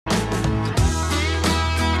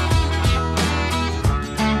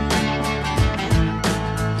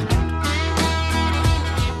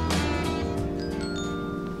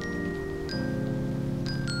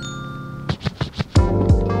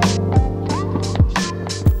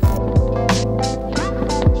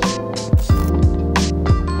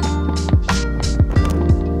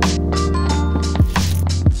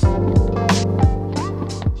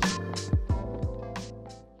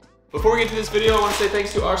this video, I want to say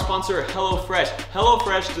thanks to our sponsor, HelloFresh.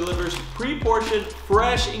 HelloFresh delivers pre-portioned,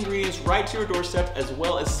 fresh ingredients right to your doorstep, as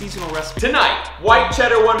well as seasonal recipes. Tonight, white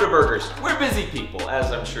cheddar Wonder Burgers. We're busy people,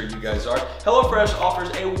 as I'm sure you guys are. HelloFresh offers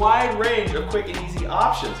a wide range of quick and easy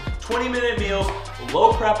options. 20-minute meals,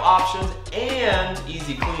 low prep options, and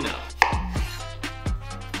easy cleanup.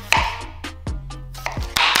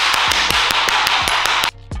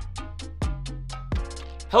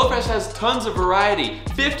 HelloFresh has tons of variety,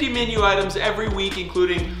 50 menu items every week,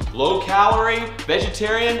 including low calorie,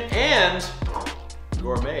 vegetarian, and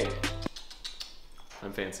gourmet.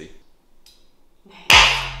 I'm fancy.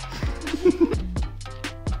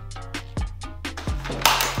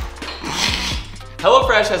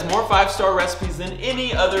 HelloFresh has more 5-star recipes than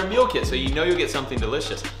any other meal kit, so you know you'll get something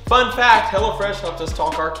delicious. Fun fact, HelloFresh helped us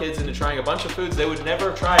talk our kids into trying a bunch of foods they would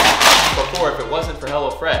never have tried before if it wasn't for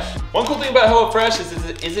HelloFresh. One cool thing about HelloFresh is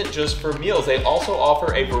it isn't just for meals. They also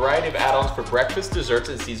offer a variety of add-ons for breakfast, desserts,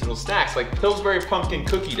 and seasonal snacks, like Pillsbury pumpkin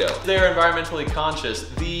cookie dough. They're environmentally conscious.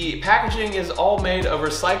 The packaging is all made of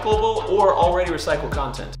recyclable or already recycled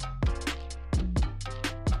content.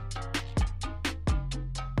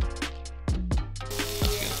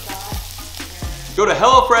 Go to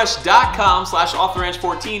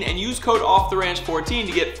HelloFresh.com/OffTheRanch14 and use code OffTheRanch14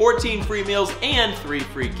 to get 14 free meals and 3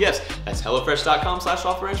 free gifts. That's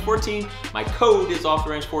HelloFresh.com/OffTheRanch14. My code is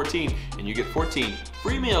OffTheRanch14 and you get 14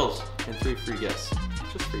 free meals and 3 free gifts.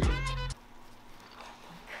 Just for you.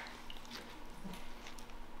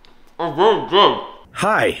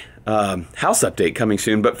 Hi, house update coming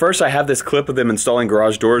soon, but first I have this clip of them installing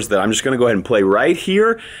garage doors that I'm just going to go ahead and play right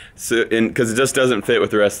here, because it just doesn't fit with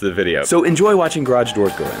the rest of the video. So enjoy watching garage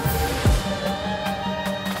doors go in.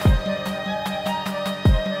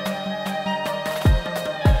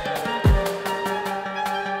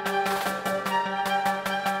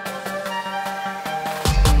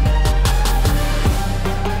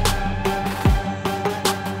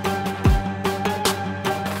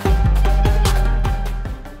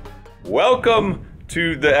 Welcome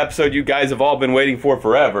to the episode you guys have all been waiting for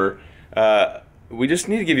forever. We just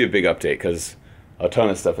need to give you a big update because a ton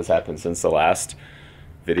of stuff has happened since the last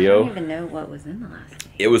video. I don't even know what was in the last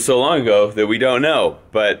video. It was so long ago that we don't know,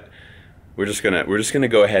 but we're just gonna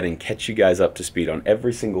go ahead and catch you guys up to speed on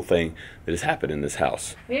every single thing that has happened in this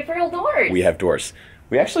house. We have real doors. We have doors.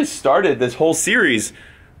 We actually started this whole series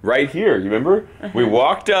right here, you remember? We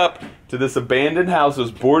walked up to this abandoned house, it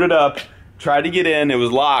was boarded up, tried to get in, it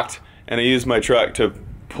was locked, and I used my truck to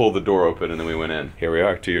pull the door open, and then we went in. Here we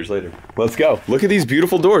are, 2 years later. Let's go. Look at these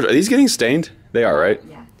beautiful doors. Are these getting stained? They are, right?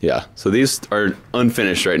 Yeah. Yeah, so these are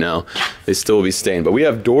unfinished right now. They still will be stained, but we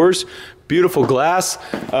have doors, beautiful glass.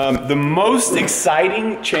 The most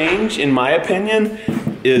exciting change, in my opinion,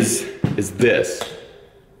 is this.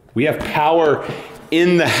 We have power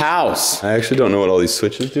in the house. I actually don't know what all these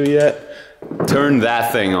switches do yet. Turn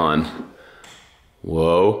that thing on.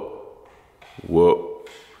 Whoa. Whoa.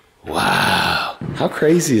 Wow, how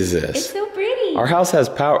crazy is this? It's so pretty. Our house has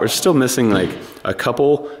power. We're still missing like a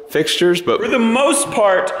couple fixtures, but for the most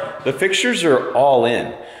part, the fixtures are all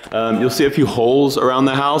in. You'll see a few holes around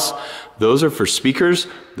the house. Those are for speakers.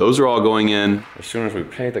 Those are all going in. As soon as we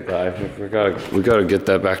pay the guy, we gotta get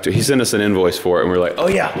that back to, he sent us an invoice for it and we're like, oh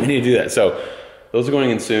yeah, we need to do that. So those are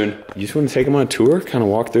going in soon. You just wanna take them on a tour, kind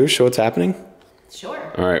of walk through, show what's happening? Sure.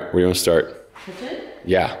 All right, we're gonna start. Kitchen?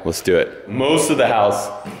 Yeah, let's do it. Most of the house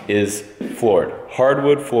is floored.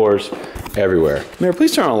 Hardwood floors everywhere. Mayor,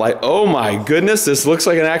 please turn on a light. Oh my goodness, this looks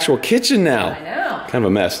like an actual kitchen now. I know. Kind of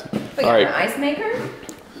a mess. We got an ice maker?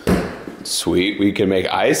 Sweet, we can make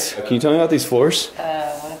ice. Can you tell me about these floors?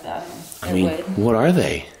 What is that? I mean, wood. what are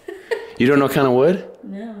they? You don't know what kind of wood?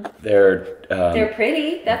 No. They're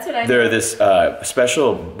pretty, that's what I They're know. this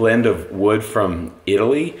special blend of wood from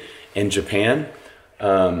Italy and Japan.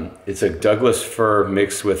 It's a Douglas fir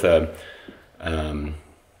mixed with a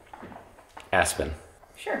aspen.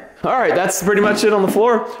 Sure. All right, that's pretty much it on the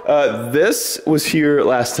floor. This was here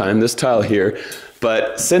last time, this tile here,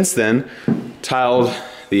 but since then, tiled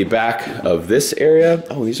the back of this area.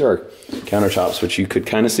 Oh, these are countertops, which you could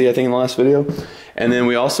kind of see, I think, in the last video. And then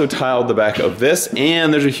we also tiled the back of this,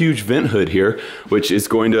 and there's a huge vent hood here, which is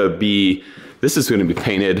going to be, this is going to be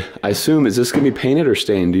painted. I assume, is this going to be painted or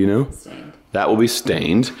stained, do you know? Stained. That will be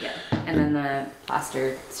stained. Yeah. And then the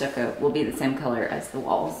plaster stucco will be the same color as the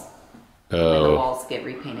walls. Oh. When the walls get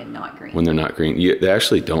repainted, not green. When they're not green. They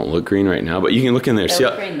actually don't look green right now, but you can look in there. They see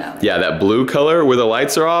look how, green though. Yeah, that blue color where the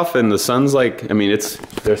lights are off and the sun's like, I mean,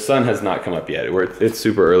 their sun has not come up yet. It's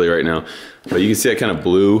super early right now, but you can see that kind of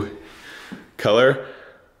blue color.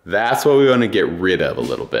 That's what we want to get rid of a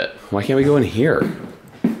little bit. Why can't we go in here?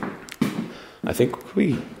 I think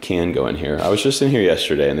we can go in here. I was just in here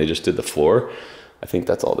yesterday and they just did the floor. I think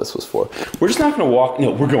that's all this was for. We're just not gonna walk. No,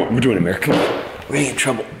 we're doing it, America. Come on. We're getting in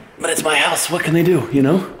trouble. But it's my house. What can they do, you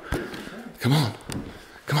know? Come on.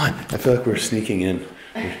 Come on. I feel like we're sneaking in.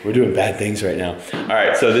 We're doing bad things right now. All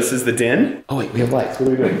right, so this is the den. Oh wait, we have lights. What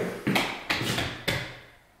are we doing?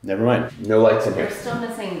 Never mind. No lights in here. We're still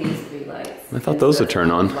missing these 3 lights. I thought those would turn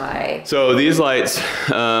on. Why? So these lights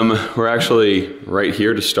were actually right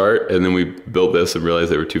here to start, and then we built this and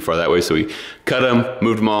realized they were too far that way, so we cut them,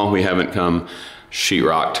 moved them all. We haven't come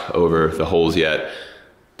sheetrocked over the holes yet.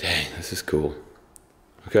 Dang, this is cool.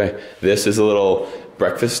 Okay, this is a little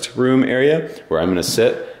breakfast room area where I'm gonna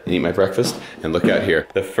sit and eat my breakfast and look out here.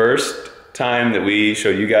 The first time that we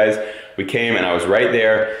showed you guys, we came and I was right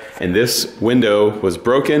there and this window was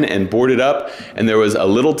broken and boarded up and there was a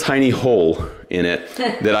little tiny hole in it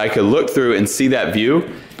that I could look through and see that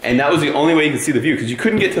view. And that was the only way you could see the view because you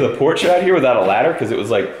couldn't get to the porch out here without a ladder because it was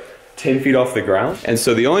like 10 feet off the ground. And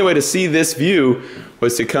so the only way to see this view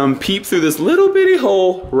was to come peep through this little bitty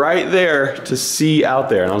hole right there to see out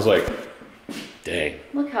there. And I was like, dang.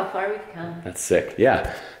 Look how far we've come. That's sick.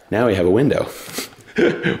 Yeah, now we have a window.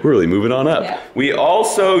 We're really moving on up. Yeah. We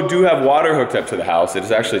also do have water hooked up to the house. It is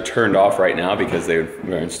actually turned off right now because they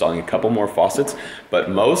were installing a couple more faucets, but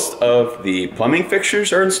most of the plumbing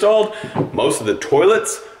fixtures are installed. Most of the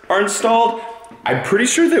toilets are installed. I'm pretty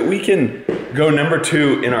sure that we can go number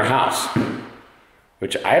 2 in our house,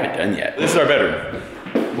 which I haven't done yet. This is our bedroom.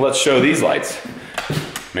 Let's show these lights.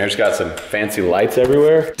 Mayor's got some fancy lights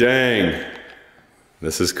everywhere. Dang,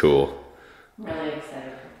 this is cool. Really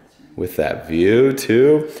excited for this one. With that view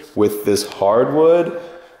too, with this hardwood,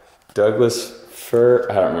 Douglas fir,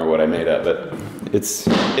 I don't remember what I made up, but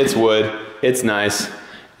it's wood, it's nice.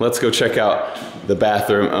 Let's go check out the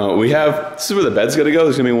bathroom. This is where the bed's gonna go.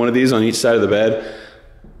 There's gonna be one of these on each side of the bed.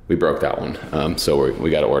 We broke that one, so we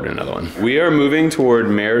gotta order another one. We are moving toward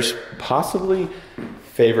Mayor's possibly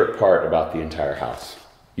favorite part about the entire house.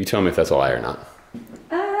 You tell me if that's a lie or not.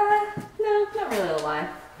 No, not really a lie.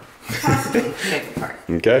 Possibly the favorite part.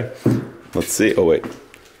 Okay, let's see. Oh wait.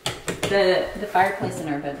 The fireplace in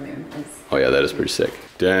our bedroom is. Oh yeah, that is pretty sick.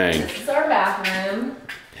 Dang. This is our bathroom.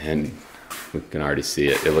 And we can already see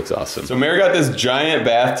it. It looks awesome. So Mary got this giant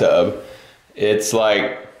bathtub. It's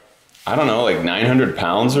like, I don't know, like 900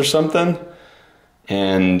 pounds or something.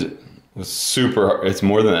 And it was super, it's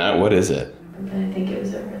more than that. What is it? I think it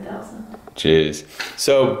was over 1,000. Jeez.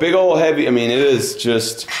 So big old heavy, I mean, it is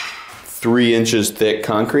just 3 inches thick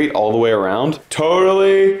concrete all the way around.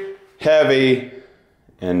 Totally heavy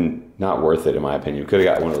and not worth it in my opinion. You could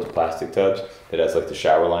have got one of those plastic tubs that has like the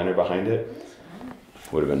shower liner behind it.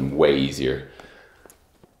 Would have been way easier.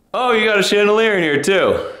 Oh, you got a chandelier in here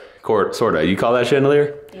too. Sorta. You call that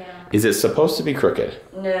chandelier? Yeah. Is it supposed to be crooked?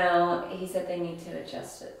 No, he said they need to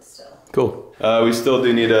adjust it still. Cool. We still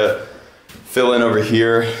do need to fill in over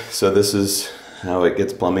here. So this is how it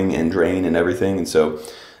gets plumbing and drain and everything. And so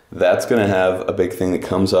that's gonna have a big thing that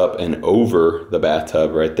comes up and over the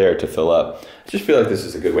bathtub right there to fill up. I just feel like this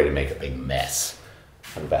is a good way to make a big mess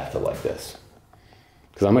of a bathtub like this.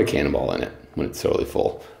 Because I might cannonball in it when it's totally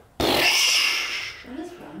full. What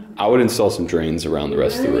is wrong? I would install some drains around the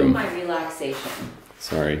rest of the room. My relaxation.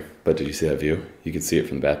 Sorry, but did you see that view? You can see it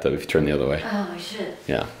from the bathtub if you turn the other way. Oh, I should.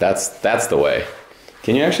 Yeah, that's the way.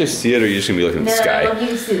 Can you actually see it, or are you just gonna be looking at the sky? No, you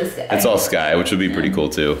can see the sky. It's all sky, which would be pretty cool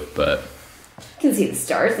too, but. You can see the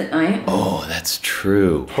stars at night. Oh, that's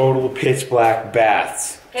true. Total pitch black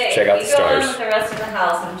baths. Okay, check out the you go on stars. with the rest of the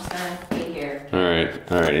house. I'm just gonna be here.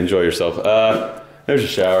 All right, enjoy yourself. There's a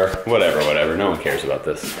shower. Whatever. No one cares about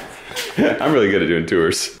this. I'm really good at doing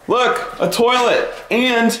tours. Look, a toilet,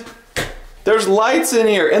 and there's lights in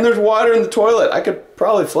here, and there's water in the toilet. I could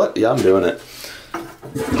probably flood. Yeah, I'm doing it.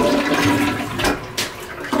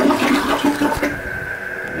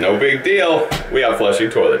 No big deal. We have flushing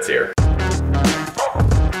toilets here.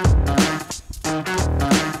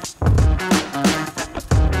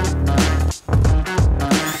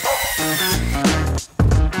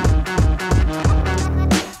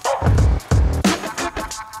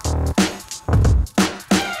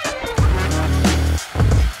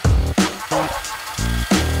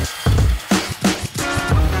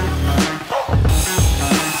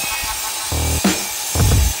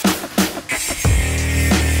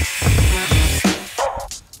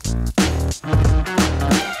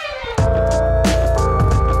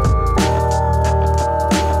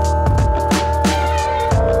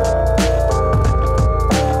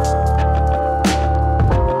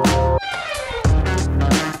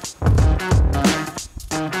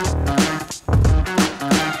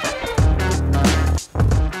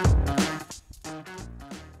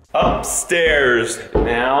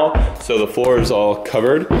 now, so the floor is all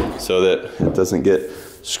covered so that it doesn't get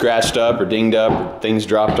scratched up or dinged up or things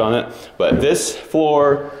dropped on it. But this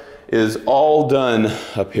floor is all done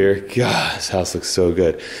up here. God, this house looks so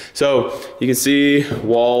good. So you can see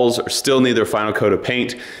walls are still need their final coat of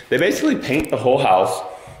paint. They basically paint the whole house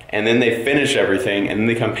and then they finish everything and then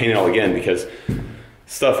they come paint it all again because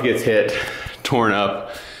stuff gets hit, torn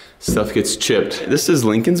up, stuff gets chipped. This is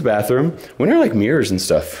Lincoln's bathroom. When are like mirrors and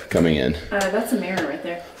stuff coming in? That's a mirror right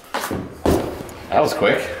there. That was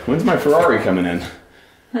quick. When's my Ferrari coming in?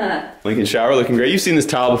 Lincoln shower looking great. You've seen this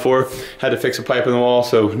tile before. Had to fix a pipe in the wall,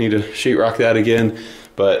 so need to sheetrock that again.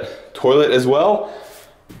 But toilet as well.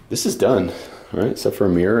 This is done, right? Except for a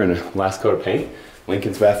mirror and a last coat of paint.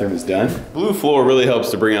 Lincoln's bathroom is done. Blue floor really helps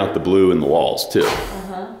to bring out the blue in the walls too.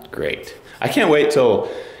 Great. I can't wait till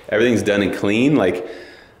everything's done and clean. Like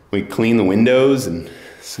we clean the windows and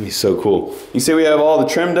it's gonna be so cool. You see we have all the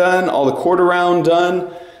trim done, all the quarter round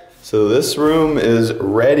done. So this room is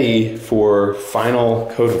ready for final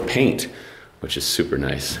coat of paint, which is super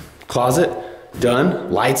nice. Closet,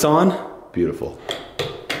 done, lights on, beautiful.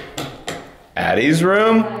 Addie's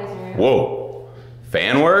room, whoa.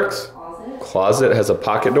 Fan works, closet has a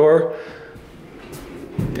pocket door.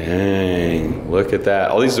 Dang, look at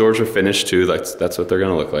that. All these doors are finished too, that's what they're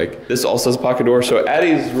gonna look like. This also has a pocket door, so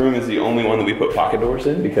Addie's room is the only one that we put pocket doors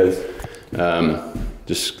in because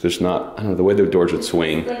just there's not, I don't know, the way the doors would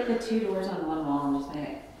swing. Like the two doors on one wall and just make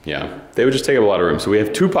it. Yeah, they would just take up a lot of room. So we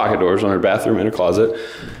have 2 pocket doors on our bathroom and a closet.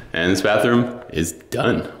 And this bathroom is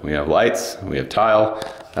done. We have lights, we have tile.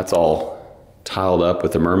 That's all tiled up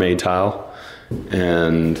with a mermaid tile.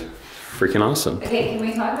 And freaking awesome. Okay, can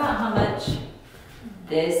we talk about how much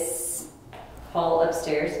this hall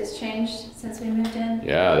upstairs has changed since we moved in?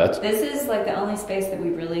 Yeah, This is like the only space that we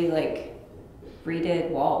really like redid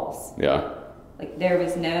walls. yeah. Like there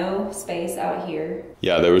was no space out here.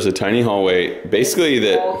 Yeah, there was a tiny hallway. Basically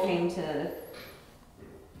This that wall came to,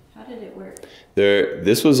 how did it work?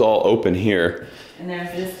 this was all open here. And there's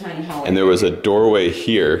this tiny hallway. And there was a doorway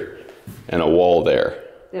here and a wall there.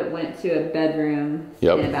 that went to a bedroom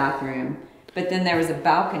Yep. and a bathroom. But then there was a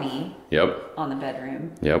balcony Yep, on the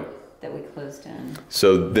bedroom yep. that we closed in.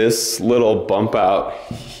 So this little bump out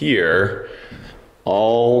here,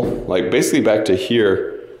 all like basically back to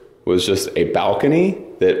here, was just a balcony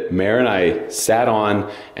that Mare and I sat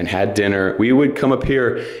on and had dinner. We would come up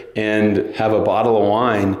here and have a bottle of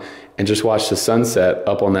wine and just watch the sunset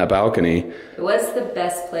up on that balcony. It was the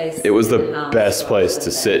best place. It was in the house best place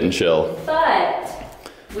to sit and chill. But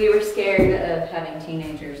we were scared of having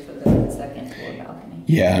teenagers with a second floor balcony.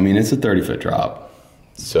 Yeah, I mean, it's a 30-foot drop.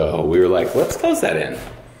 So we were like, let's close that in.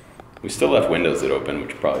 We still left windows that open,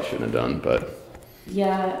 which we probably shouldn't have done, but.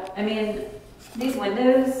 Yeah, I mean, these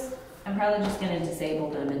windows, I'm probably just going to disable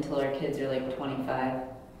them until our kids are like 25.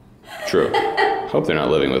 True. Hope they're not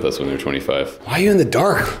living with us when they're 25. Why are you in the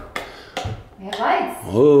dark? We have lights.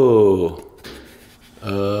 Whoa.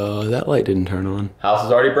 That light didn't turn on. House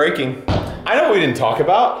is already breaking. I know what we didn't talk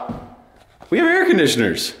about. We have air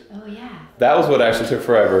conditioners. Oh, yeah. That was what actually took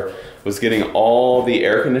forever, was getting all the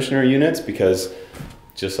air conditioner units because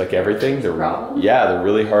just like everything, they're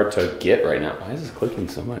really hard to get right now. Why is this clicking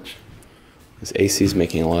so much? This AC is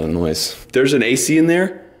making a lot of noise. There's an AC in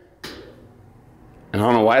there, and I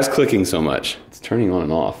don't know why it's clicking so much. It's turning on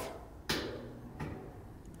and off.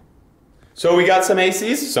 So we got some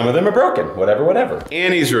ACs, some of them are broken, whatever.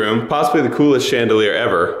 Annie's room, possibly the coolest chandelier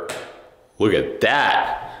ever. Look at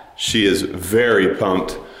that. She is very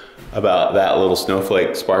pumped about that little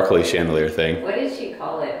snowflake sparkly chandelier thing. What did she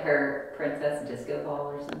call it? Her princess disco ball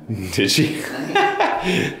or something? Did she?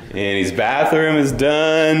 Annie's bathroom is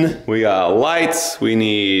done. We got lights, we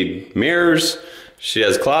need mirrors. She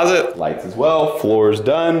has closet, lights as well. Floor's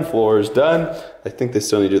done, I think they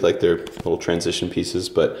still needed like their little transition pieces,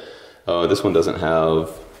 but this one doesn't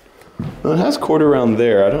have, well, it has quarter round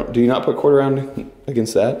there. Do you not put quarter round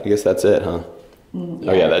against that? I guess that's it, huh?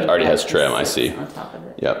 Yeah, oh yeah, that already has trim, I see. On top of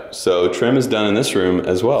it. Yep, so trim is done in this room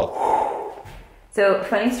as well. So,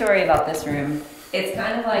 funny story about this room. It's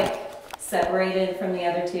kind of like separated from the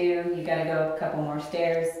other two. You gotta go up a couple more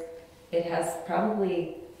stairs. It has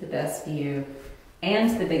probably the best view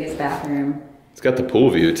and the biggest bathroom. It's got the pool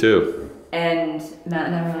view too. And Matt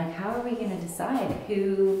and I were like, how are we gonna decide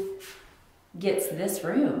who gets this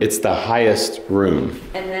room? It's the highest room.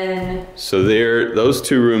 And then, so those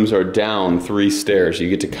 2 rooms are down 3 stairs. You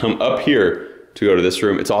get to come up here to go to this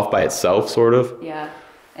room. It's off by itself, sort of. yeah.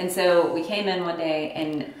 And so we came in one day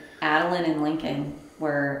and Adeline and Lincoln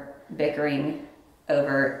were bickering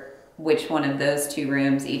over which one of those 2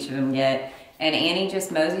 rooms each of them get. And Annie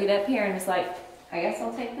just moseyed up here and was like, I guess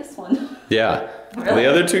I'll take this one. Yeah. The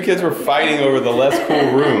other two kids were fighting over the less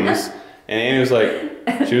cool rooms. And Annie was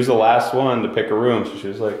like, she was the last one to pick a room. So she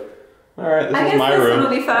was like, all right, this is my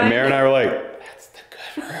room. And Mare and I were like, that's the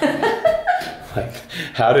good room. Like,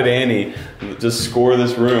 how did Annie just score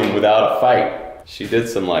this room without a fight? She did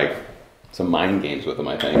some mind games with them,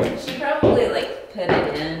 I think. She probably like put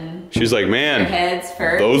it in. She's like, man, heads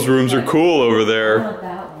first. Those rooms are cool over there. Oh,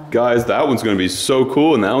 that one. Guys, that one's gonna be so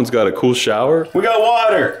cool, and that one's got a cool shower. We got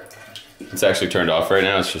water. It's actually turned off right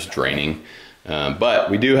now, it's just draining. But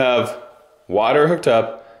we do have water hooked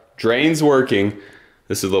up, drains working.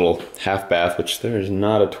 This is a little half bath, which there's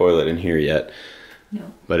not a toilet in here yet. No.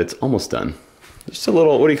 But it's almost done. Just a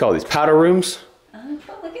little, what do you call these, powder rooms? But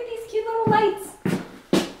look at these cute little lights.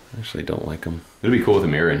 I actually don't like them. It'd be cool with a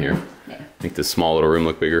mirror in here. Yeah. Make this small little room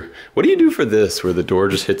look bigger. What do you do for this, where the door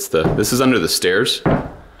just hits this is under the stairs?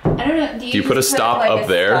 I don't know. Do you put a stop like up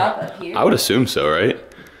there? Stop up here? I would assume so, right?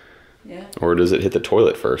 Yeah. Or does it hit the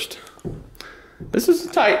toilet first? This is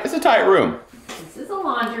it's a tight room. This is a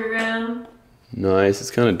laundry room. Nice.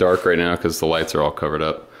 It's kind of dark right now because the lights are all covered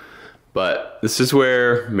up. But this is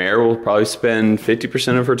where Mare will probably spend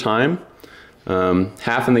 50% of her time.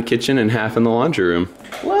 Half in the kitchen and half in the laundry room.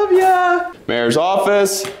 Love ya! Mare's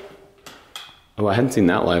office. Oh, I hadn't seen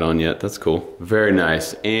that light on yet. That's cool. Very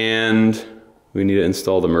nice. And we need to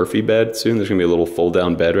install the Murphy bed soon. There's gonna be a little fold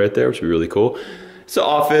down bed right there, which would be really cool. It's an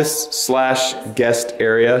office / guest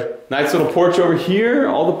area. Nice little porch over here.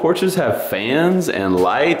 All the porches have fans and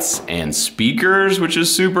lights and speakers, which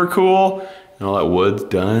is super cool. And all that wood's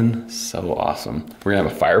done. So awesome. We're gonna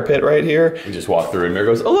have a fire pit right here. We just walk through and Mare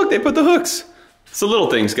goes, oh look, they put the hooks. It's the little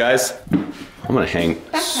things, guys. I'm gonna hang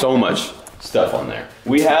so much stuff on there.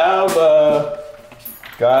 We have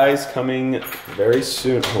guys coming very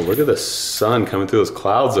soon. Oh, look at the sun coming through those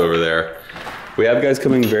clouds over there. We have guys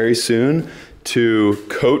coming very soon to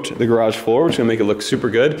coat the garage floor, which is gonna make it look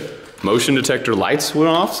super good. Motion detector lights went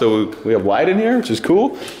off, so we have light in here, which is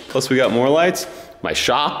cool. Plus we got more lights. My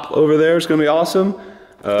shop over there is gonna be awesome.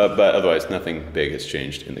 But otherwise, nothing big has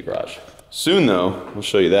changed in the garage. Soon though, we'll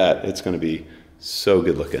show you that. It's gonna be so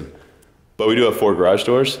good looking. But we do have 4 garage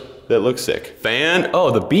doors that look sick. Fan,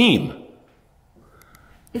 oh, the beam.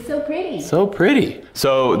 It's so pretty. So pretty.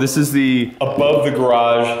 So this is the, above the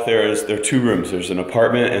garage, there are 2 rooms. There's an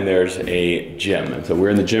apartment and there's a gym. And so we're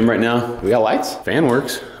in the gym right now. We got lights, fan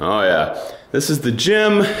works. Oh yeah. This is the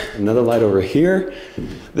gym, another light over here.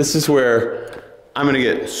 This is where I'm gonna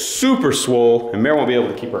get super swole and Mare won't be able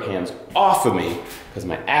to keep her hands off of me because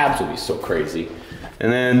my abs will be so crazy.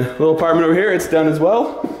 And then little apartment over here, it's done as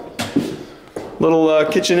well. Little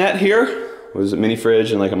kitchenette here. What is it, mini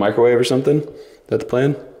fridge and like a microwave or something? Is that the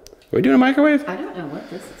plan? Are we doing a microwave? I don't know what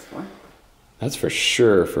this is for. That's for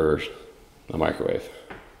sure for a microwave.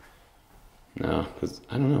 No, because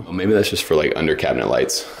I don't know. Oh, maybe that's just for like under cabinet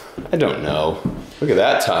lights. I don't know. Look at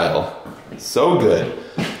that tile. So good.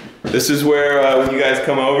 This is where when you guys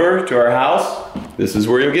come over to our house, this is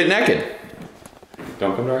where you'll get naked.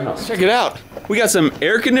 Don't come to our house. Check it out. We got some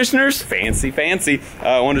air conditioners. Fancy, fancy.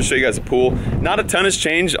 I wanted to show you guys a pool. Not a ton has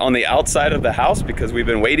changed on the outside of the house because we've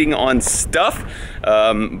been waiting on stuff.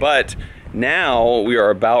 But now we are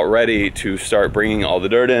about ready to start bringing all the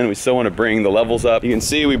dirt in. We still want to bring the levels up. You can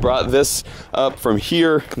see we brought this up from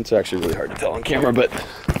here. It's actually really hard to tell on camera, but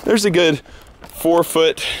there's a good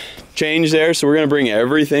 4-foot change there, so we're gonna bring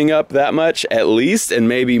everything up that much at least, and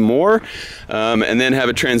maybe more, and then have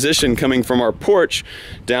a transition coming from our porch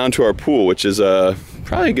down to our pool, which is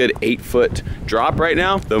probably a good 8-foot drop right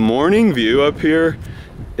now. The morning view up here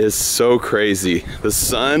is so crazy. The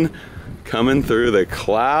sun coming through the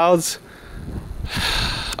clouds.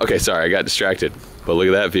 Okay, sorry, I got distracted, but look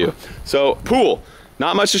at that view. So pool,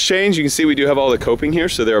 not much has changed. You can see we do have all the coping here,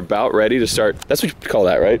 so they're about ready to start. That's what you call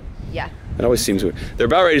that, right? Yeah. It always seems weird. They're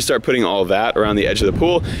about ready to start putting all that around the edge of the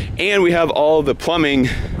pool, and we have all the plumbing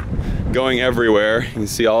going everywhere. You can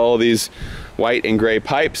see all these white and gray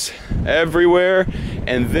pipes everywhere,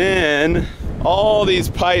 and then all these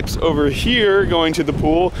pipes over here going to the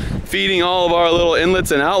pool, feeding all of our little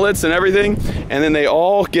inlets and outlets and everything, and then they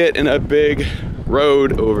all get in a big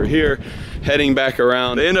road over here heading back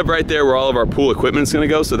around. They end up right there where all of our pool equipment is gonna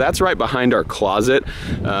go, so that's right behind our closet,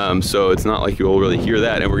 so it's not like you'll really hear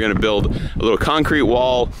that, and we're gonna build a little concrete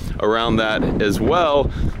wall around that as well,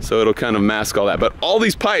 so it'll kind of mask all that. But all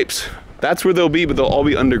these pipes, that's where they'll be, but they'll all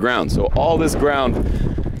be underground, so all this ground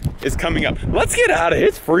is coming up. Let's get out of here.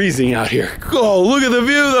 It's freezing out here. Oh, look at the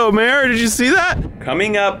view though, Mare. Did you see that?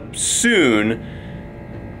 Coming up soon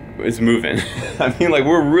is moving. I mean, like,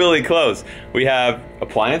 we're really close. We have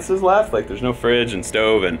appliances left, like there's no fridge and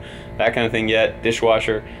stove and that kind of thing yet,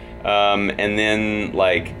 dishwasher, and then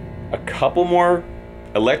like a couple more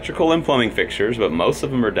electrical and plumbing fixtures, but most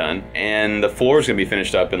of them are done. And the floor is gonna be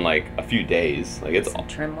finished up in like a few days. Like it's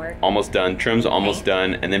trim work. Almost done. Trim's almost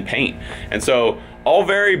done, and then paint. And so all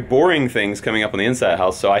very boring things coming up on the inside of the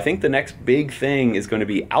house. So I think the next big thing is going to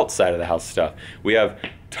be outside of the house stuff. We have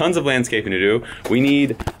tons of landscaping to do. We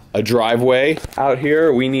need a driveway out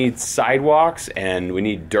here. We need sidewalks, and we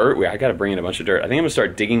need dirt. I got to bring in a bunch of dirt. I think I'm gonna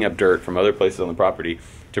start digging up dirt from other places on the property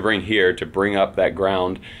to bring here to bring up that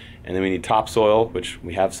ground. And then we need topsoil, which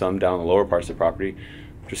we have some down in the lower parts of the property.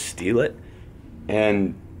 Just steal it.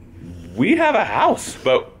 And we have a house,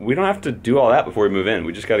 but we don't have to do all that before we move in.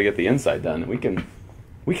 We just got to get the inside done. We can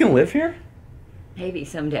live here? Maybe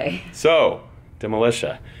someday. So,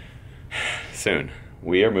 Demolitia, soon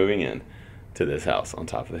we are moving in to this house on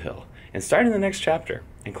top of the hill and starting the next chapter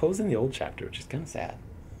and closing the old chapter, which is kind of sad.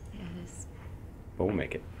 Yeah, it is. But we'll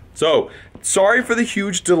make it. So, sorry for the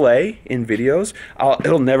huge delay in videos.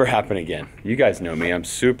 It'll never happen again. You guys know me. I'm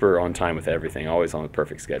super on time with everything, always on the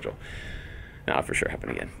perfect schedule. Not for sure happen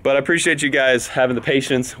again. But I appreciate you guys having the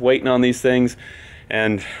patience, waiting on these things,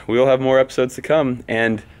 and we will have more episodes to come.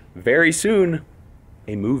 And very soon,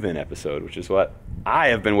 a move-in episode, which is what I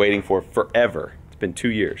have been waiting for forever. It's been 2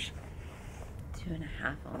 years.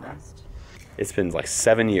 2.5 almost. It's been like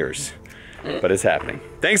 7 years. But it's happening.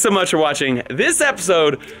 Thanks so much for watching this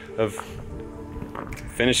episode of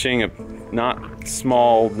finishing a not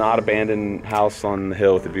small, not abandoned house on the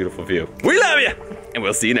hill with a beautiful view. We love you, and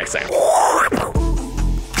we'll see you next time.